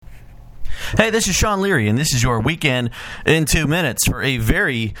Hey, this is Sean Leary, and this is your Weekend in 2 Minutes for a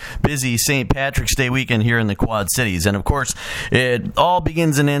very busy St. Patrick's Day weekend here in the Quad Cities. And, of course, it all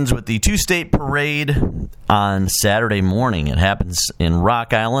begins and ends with the two-state parade on Saturday morning. It happens in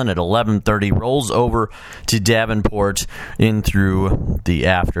Rock Island at 11:30, rolls over to Davenport in through the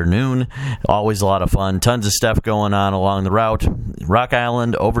afternoon. Always a lot of fun. Tons of stuff going on along the route. Rock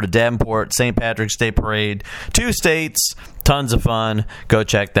Island over to Davenport, St. Patrick's Day parade, two states. Tons of fun. Go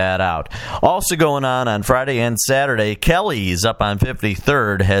check that out. Also going on Friday and Saturday, Kelly's up on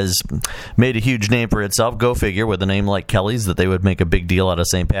 53rd has made a huge name for itself. Go figure, with a name like Kelly's, that they would make a big deal out of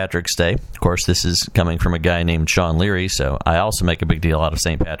St. Patrick's Day. Of course, this is coming from a guy named Sean Leary, so I also make a big deal out of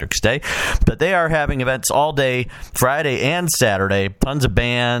St. Patrick's Day. But they are having events all day, Friday and Saturday. Tons of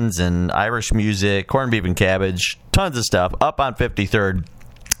bands and Irish music, corned beef and cabbage, tons of stuff up on 53rd.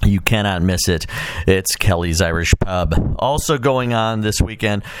 You cannot miss it. It's Kelly's Irish Pub. Also going on this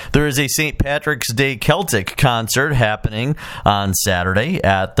weekend, there is a St. Patrick's Day Celtic concert happening on Saturday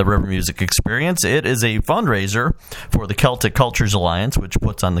at the River Music Experience. It is a fundraiser for the Celtic Cultures Alliance, which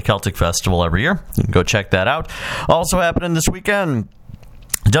puts on the Celtic Festival every year. You can go check that out. Also happening this weekend,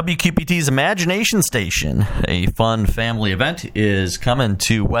 WQPT's Imagination Station, a fun family event, is coming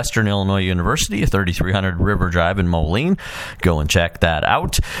to Western Illinois University, 3300 River Drive in Moline. Go and check that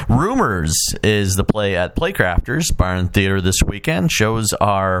out. Rumors is the play at Playcrafters Barn Theater this weekend. Shows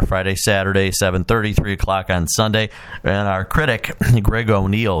are Friday, Saturday, 7:30, 3 o'clock on Sunday. And our critic, Greg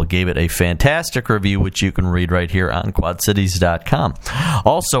O'Neill, gave it a fantastic review, which you can read right here on quadcities.com.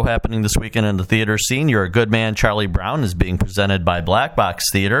 Also happening this weekend in the theater scene, You're a Good Man, Charlie Brown is being presented by Black Box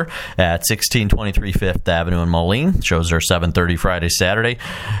Theater at 1623 Fifth Avenue in Moline. Shows are 7:30 Friday, Saturday,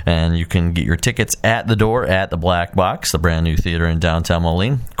 and you can get your tickets at the door at the Black Box, the brand new theater in downtown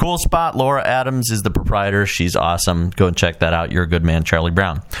Moline. Cool spot. Laura Adams is the proprietor. She's awesome. Go and check that out. You're a Good Man, Charlie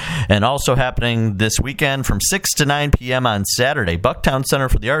Brown. And also happening this weekend from 6 to 9 p.m. on Saturday, Bucktown Center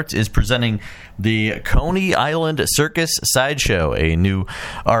for the Arts is presenting the Coney Island Circus Sideshow, a new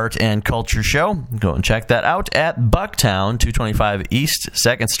art and culture show. Go and check that out at Bucktown, 225 East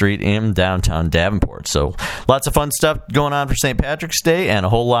 2nd Street in downtown Davenport. So lots of fun stuff going on for St. Patrick's Day, and a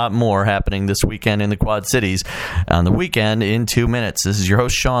whole lot more happening this weekend in the Quad Cities on the Weekend in 2 Minutes. This is your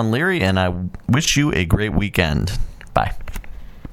host, Sean Leary, and I wish you a great weekend. Bye.